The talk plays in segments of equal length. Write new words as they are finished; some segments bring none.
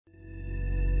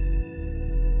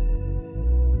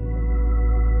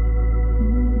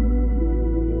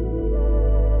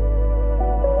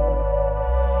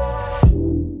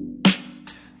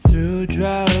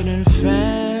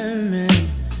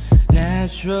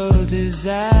tropical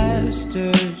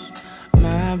disasters,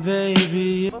 my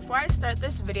baby. Before I start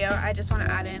this video, I just want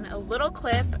to add in a little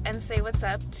clip and say what's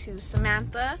up to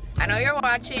Samantha. I know you're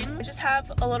watching. I just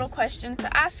have a little question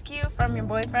to ask you from your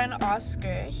boyfriend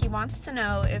Oscar. He wants to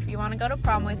know if you want to go to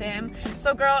prom with him.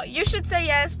 So girl, you should say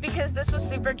yes because this was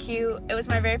super cute. It was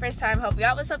my very first time helping you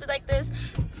out with something like this.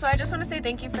 So I just want to say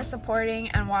thank you for supporting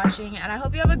and watching, and I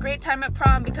hope you have a great time at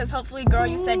prom because hopefully, girl,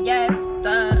 you said yes.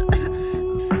 Duh.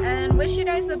 And wish you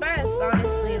guys the best,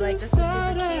 honestly. Like, this was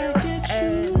super cute.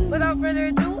 And without further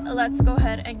ado, let's go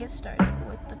ahead and get started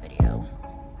with the video.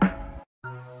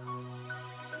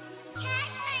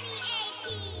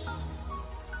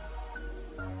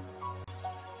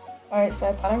 Alright, so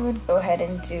I thought I would go ahead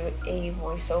and do a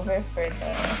voiceover for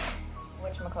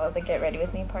the get ready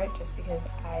with me part, just because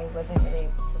I wasn't really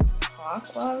able to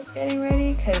talk while I was getting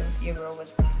ready because your girl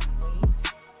was really late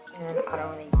and I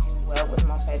don't really do well with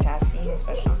multitasking,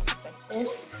 especially on things like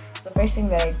this. So the first thing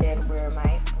that I did were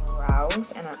my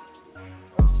brows, and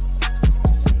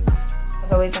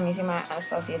as always I'm using my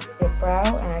Anastasia lip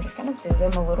brow, and I just kind of did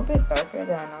them a little bit darker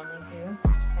than I normally do,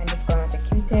 and just going with a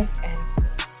Q-tip and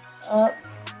up.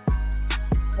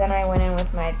 Then I went in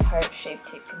with my Tarte Shape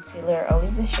Tape Concealer. I'll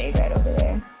leave the shade right over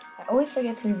there. I always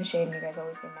forget to leave the shade and you guys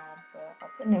always get mad, but I'll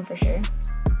put it in for sure.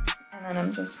 And then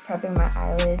I'm just prepping my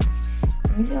eyelids.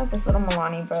 I'm using like this little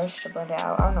Milani brush to blend it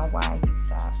out. I don't know why I used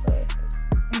that, but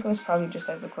I think it was probably just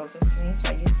like the closest to me, so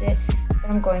I used it.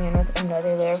 Then I'm going in with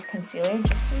another layer of concealer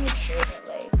just to make sure that,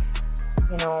 like,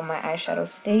 you know, my eyeshadow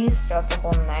stays throughout the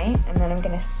whole night. And then I'm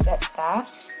gonna set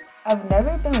that. I've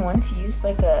never been one to use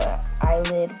like a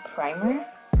eyelid primer.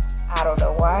 I don't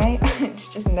know why. It's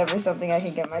just never something I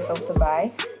can get myself to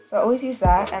buy. So I always use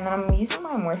that. And then I'm using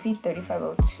my Morphe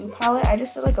 3502 palette. I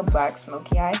just did like a black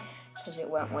smoky eye because it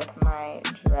went with my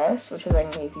dress, which was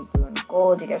like navy blue and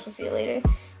gold. You guys will see it later.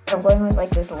 But I'm going with like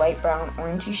this light brown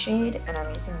orangey shade, and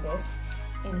I'm using this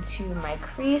into my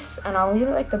crease. And I'll leave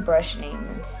like the brush name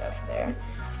and stuff there.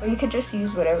 But you could just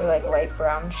use whatever like light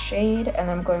brown shade.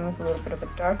 And I'm going with a little bit of a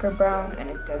darker brown and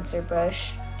a denser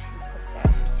brush to put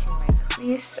that into my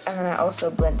crease. And then I also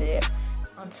blended it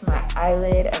onto my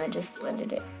eyelid and then just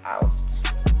blended it out.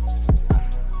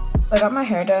 So I got my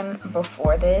hair done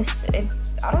before this.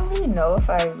 I don't really know if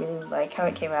I really like how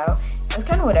it came out. It was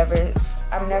kind of whatever.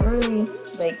 I'm never really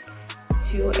like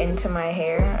too into my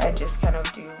hair. I just kind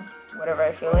of do whatever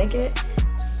I feel like it.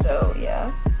 So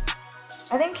yeah,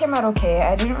 I think it came out okay.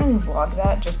 I didn't really vlog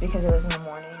that just because it was in the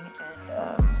morning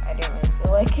and I didn't really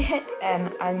feel like it.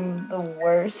 And I'm the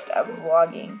worst at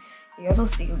vlogging. You guys will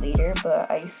see later, but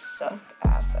I suck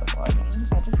ass at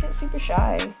vlogging. I just get super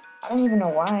shy. I don't even know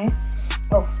why.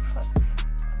 Oh, fuck.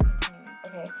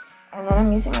 Okay. And then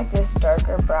I'm using like this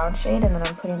darker brown shade, and then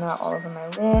I'm putting that all over my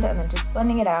lid and then just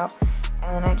blending it out.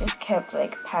 And then I just kept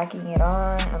like packing it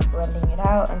on and blending it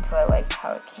out until I liked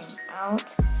how it came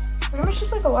out. Pretty much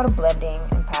just like a lot of blending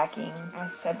and packing.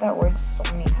 I've said that word so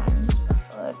many times,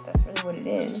 but that's really what it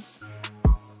is.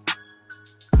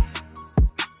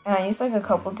 And I used like a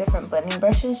couple different blending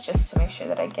brushes just to make sure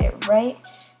that I get it right.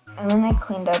 And then I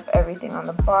cleaned up everything on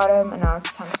the bottom, and now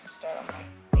it's time to start on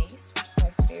my face, which is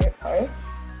my favorite part.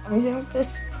 I'm using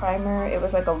this primer. It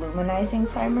was like a luminizing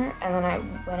primer, and then I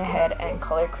went ahead and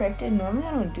color corrected. Normally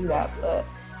I don't do that, but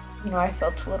you know, I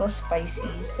felt a little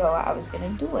spicy, so I was gonna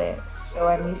do it. So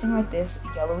I'm using like this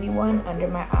yellowy one under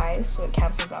my eyes so it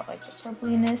cancels out like the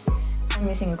purpliness. I'm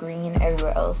using green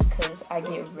everywhere else because I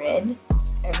get red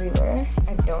everywhere.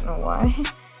 I don't know why.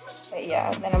 But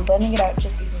yeah, then I'm blending it out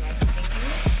just using my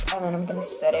fingers, and then I'm gonna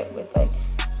set it with like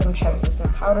some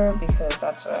translucent powder because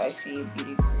that's what I see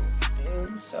beauty gurus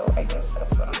do, so I guess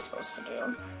that's what I'm supposed to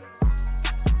do.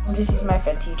 I'm just using my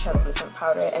Fenty translucent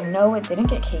powder, and no, it didn't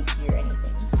get cakey or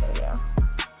anything, so yeah.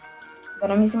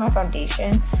 Then I'm using my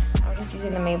foundation. I'm just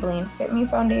using the Maybelline Fit Me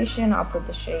foundation. I'll put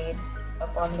the shade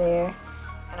up on there,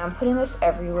 and I'm putting this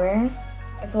everywhere.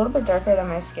 It's a little bit darker than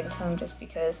my skin tone just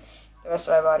because the rest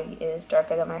of my body is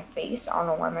darker than my face. I don't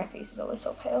know why my face is always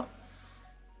so pale.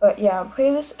 But yeah, I'm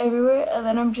putting this everywhere, and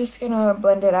then I'm just gonna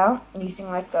blend it out using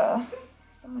like a,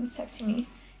 someone's texting me,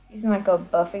 using like a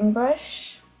buffing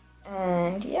brush.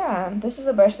 And yeah, this is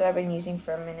the brush that I've been using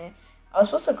for a minute. I was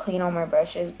supposed to clean all my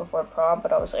brushes before prom,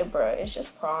 but I was like, bro, it's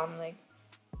just prom, like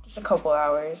just a couple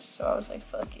hours. So I was like,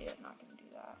 fuck it, I'm not gonna do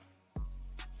that.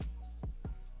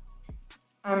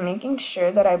 I'm making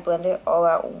sure that I blend it all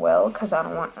out well because I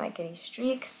don't want like any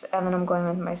streaks. And then I'm going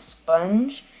with my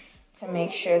sponge to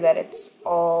make sure that it's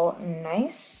all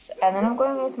nice. And then I'm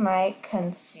going with my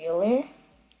concealer.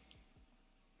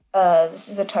 This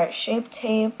is the Tarte Shape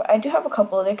Tape. I do have a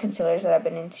couple other concealers that I've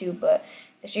been into, but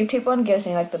The Shape Tape one gives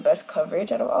me like the best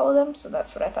coverage out of all of them, so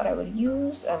that's what I thought I would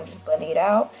use. I'm just blending it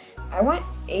out. I went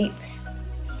ape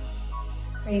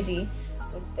crazy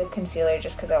with the concealer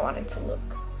just because I wanted to look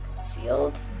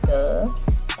concealed. Duh.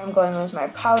 I'm going with my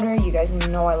powder. You guys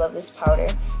know I love this powder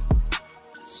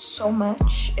so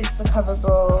much. It's the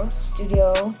CoverGirl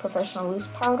Studio Professional Loose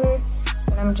Powder.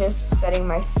 And I'm just setting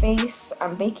my face.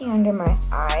 I'm baking under my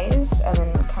eyes and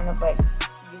then kind of like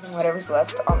using whatever's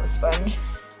left on the sponge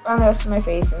around the rest of my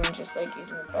face, and then just like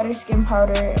using the betterskin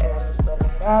powder and then blending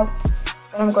it out.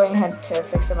 Then I'm going ahead to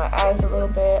fix up my eyes a little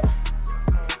bit.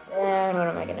 And then what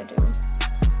am I gonna do?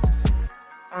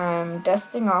 I'm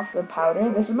dusting off the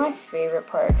powder. This is my favorite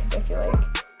part because I feel like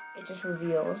it just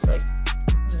reveals like,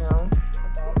 you know, a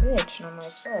bad bitch. And I'm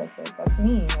like, fuck, like that's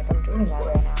me. Like I'm doing that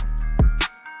right now.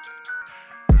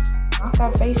 Not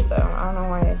that face though. I don't know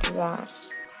why I do that.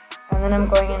 And then I'm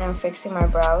going in and fixing my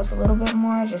brows a little bit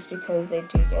more just because they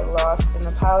do get lost in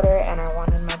the powder and I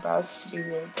wanted my brows to be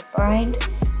really defined.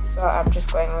 So I'm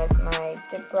just going with my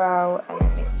dip brow and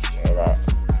then making sure that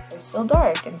they're still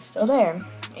dark and still there.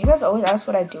 You guys always ask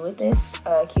what I do with this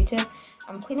Q-tip.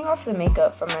 I'm cleaning off the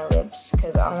makeup from my lips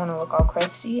because I don't want to look all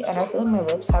crusty, and I feel like my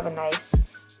lips have a nice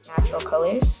natural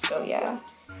colors, so yeah.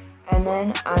 And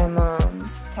then I'm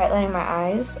tightlining my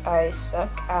eyes. I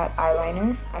suck at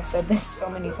eyeliner. I've said this so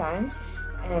many times.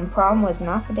 And prom was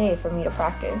not the day for me to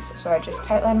practice. So I just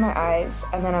tightline my eyes.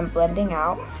 And then I'm blending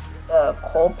out the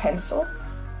kohl pencil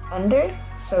under.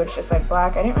 So it's just like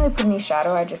black. I didn't really put any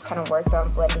shadow. I just kind of worked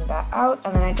on blending that out.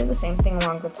 And then I did the same thing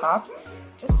along the top.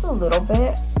 Just a little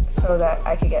bit so that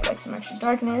I could get like some extra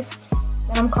darkness.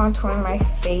 Then I'm contouring my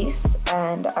face,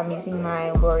 and I'm using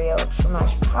my L'Oreal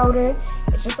Smash powder.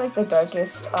 It's just like the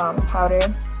darkest powder.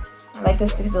 I like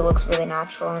this because it looks really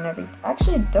natural and everything.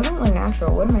 Actually, it doesn't look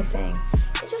natural. What am I saying?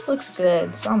 It just looks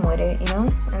good, so I'm with it, you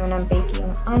know? And then I'm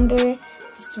baking under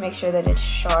just to make sure that it's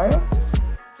sharp.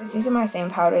 Just using my same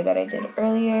powder that I did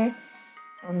earlier.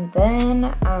 And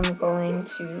then I'm going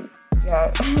to,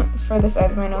 yeah, for the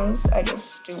size of my nose, I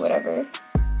just do whatever.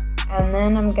 And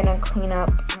then I'm gonna clean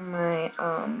up my,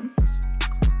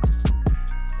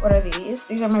 what are these?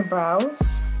 These are my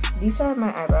brows. These are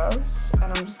my eyebrows. And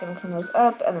I'm just gonna clean those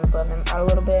up and then blend them out a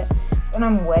little bit. Then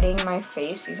I'm wetting my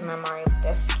face using my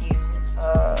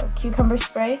Maybelline cucumber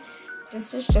spray.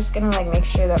 This is just gonna like make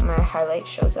sure that my highlight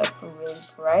shows up really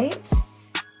bright.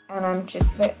 And I'm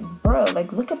just like, bro,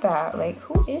 like look at that. Like,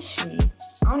 who is she?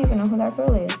 I don't even know who that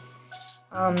girl is.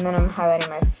 Then I'm highlighting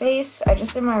my face. I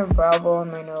just did my brow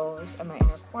bone, my nose, and my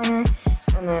inner corner.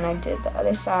 And then I did the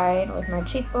other side with my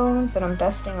cheekbones. And I'm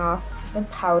dusting off the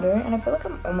powder. And I feel like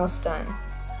I'm almost done.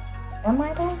 Am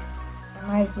I though? Am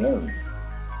I really?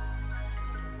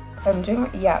 If I'm doing,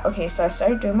 yeah, okay, so I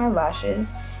started doing my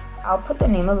lashes. I'll put the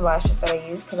name of the lashes that I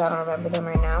use because I don't remember them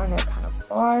right now and they're kind of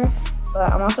far.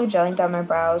 But I'm also gelling down my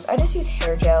brows. I just use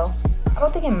hair gel. I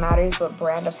don't think it matters what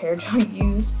brand of hair gel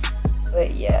you use.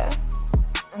 But yeah.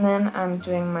 And then I'm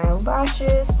doing my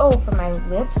lashes. Oh, for my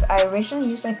lips, I originally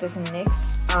used like this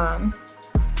NYX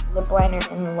lip liner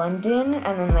in London,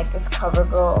 and then like this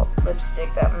CoverGirl lipstick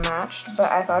that matched,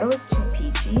 but I thought it was too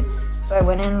peachy, so I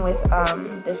went in with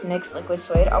this NYX liquid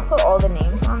suede. I'll put all the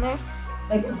names on there.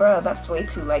 Like, bro, that's way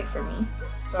too light for me.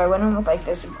 So I went in with like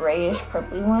this grayish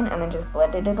purpley one and then just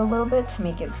blended it a little bit to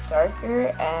make it darker,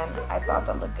 and I thought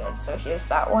that looked good. So here's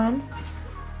that one.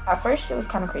 At first it was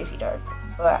kind of crazy dark,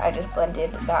 but I just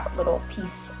blended that little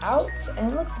piece out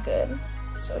and it looks good.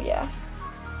 So yeah.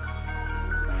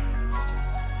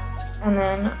 And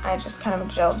then I just kind of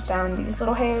gelled down these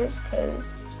little hairs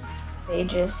because they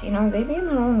just, you know, they be in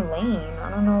their own lane. I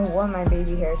don't know what my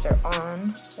baby hairs are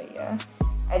on, but yeah.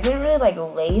 I didn't really like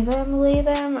lay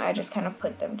them. I just kind of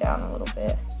put them down a little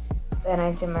bit. Then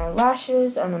I did my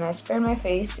lashes, and then I sprayed my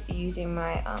face using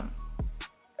my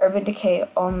Urban Decay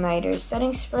All Nighter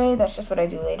Setting Spray. That's just what I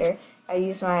do later. I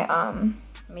use my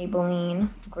Maybelline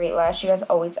Great Lash. You guys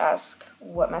always ask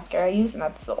what mascara I use, and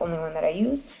that's the only one that I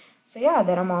use. So yeah,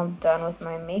 then I'm all done with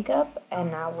my makeup, and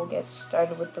now we'll get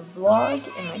started with the vlog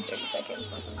in like 30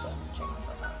 seconds once I'm done checking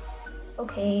myself out.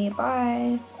 Okay,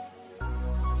 bye.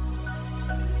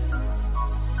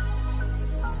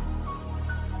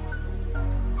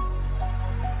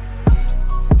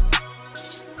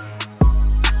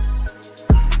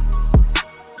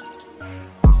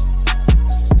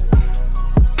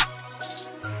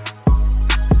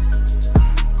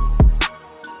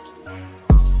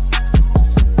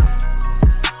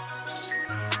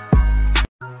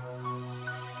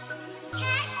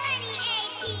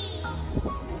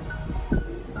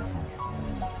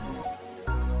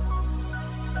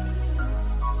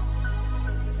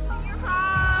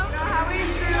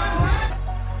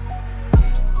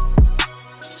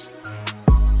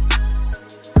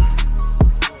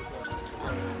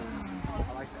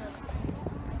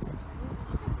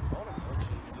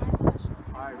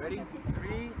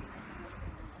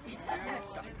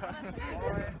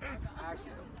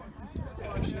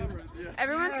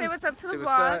 the what's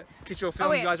vlog. up. It's Kicho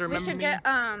Film. You guys remember we should me? get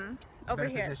over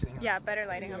here. Positioning. Yeah, better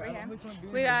lighting over here.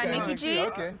 We got Nikki G.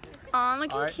 Okay. On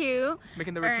looking cute.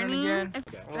 Making the return Ernie. again.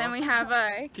 And then we have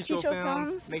Kicho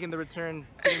Films. Making the return,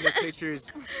 taking the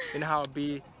pictures, and how it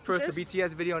be. First the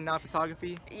BTS video, now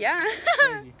photography. Yeah.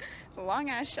 Crazy. Long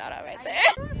ass shout out right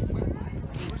there.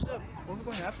 What's up? What are we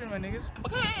going after, my niggas?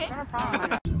 Okay. Not a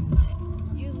problem.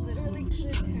 You literally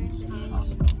could have turned it.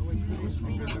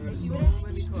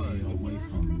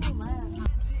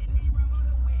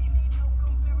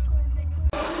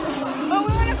 Oh,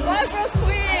 we want to vlog real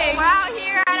quick. We're out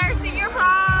here at our senior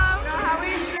prom. You know how we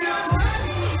do.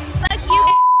 Fuck you.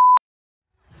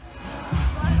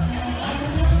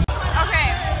 Okay,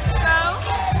 so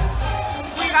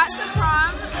we got to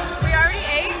prom. We already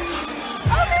ate.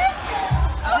 Okay.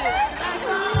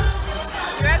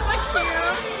 You guys look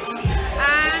cute.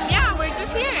 And yeah, we're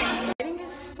just here. Lighting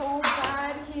is so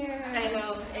bad here. I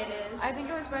know, it is. I think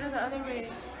it was better the other way.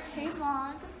 Hey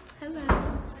vlog. Hello.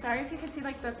 Sorry if you could see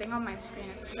like the thing on my screen.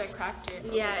 It's because I cracked it.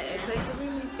 Yeah, it's like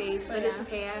covering my face, but it's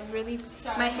okay.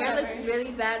 My hair looks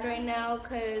really bad right now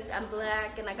because I'm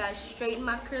black and I gotta straighten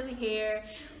my curly hair,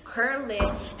 curl it,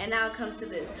 and now it comes to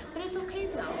this. But it's okay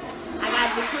though. I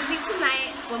got jacuzzi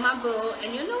tonight with my boo,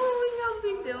 and you know what we gonna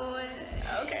be doing.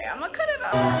 Okay, I'm gonna cut it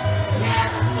off.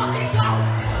 Yeah, let's fucking go!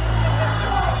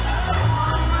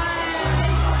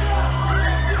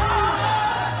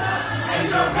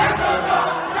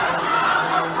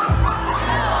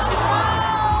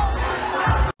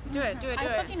 Do it. I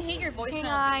fucking hate your voice. Hey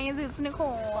guys, it's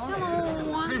Nicole.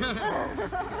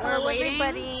 We're waiting.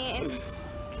 Everybody.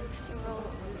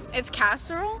 It's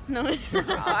casserole? No.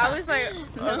 I was like,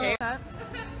 okay.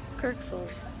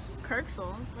 Kirksels.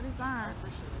 Kirksels? What is that?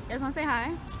 You guys wanna say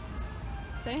hi?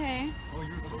 Say hey. Oh,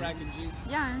 you're cracking G's.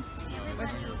 Yeah.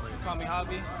 Call me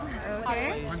Hobby.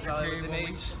 Okay. With an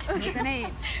H. With an H,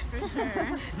 for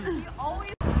sure.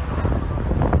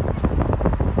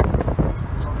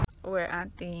 We're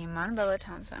at the Montebello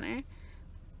Town Center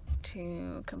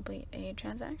to complete a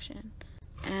transaction.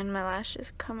 And my lash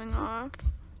is coming off.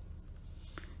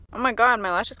 Oh my god,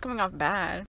 my lash is coming off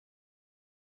bad.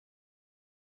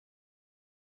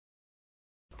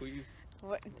 Queef.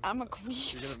 What? I'm a queen.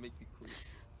 You're gonna make me queef.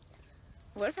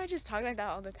 What if I just talk like that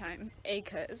all the time? Hey,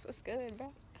 cuz, what's good,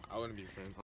 bro? I wouldn't be friends.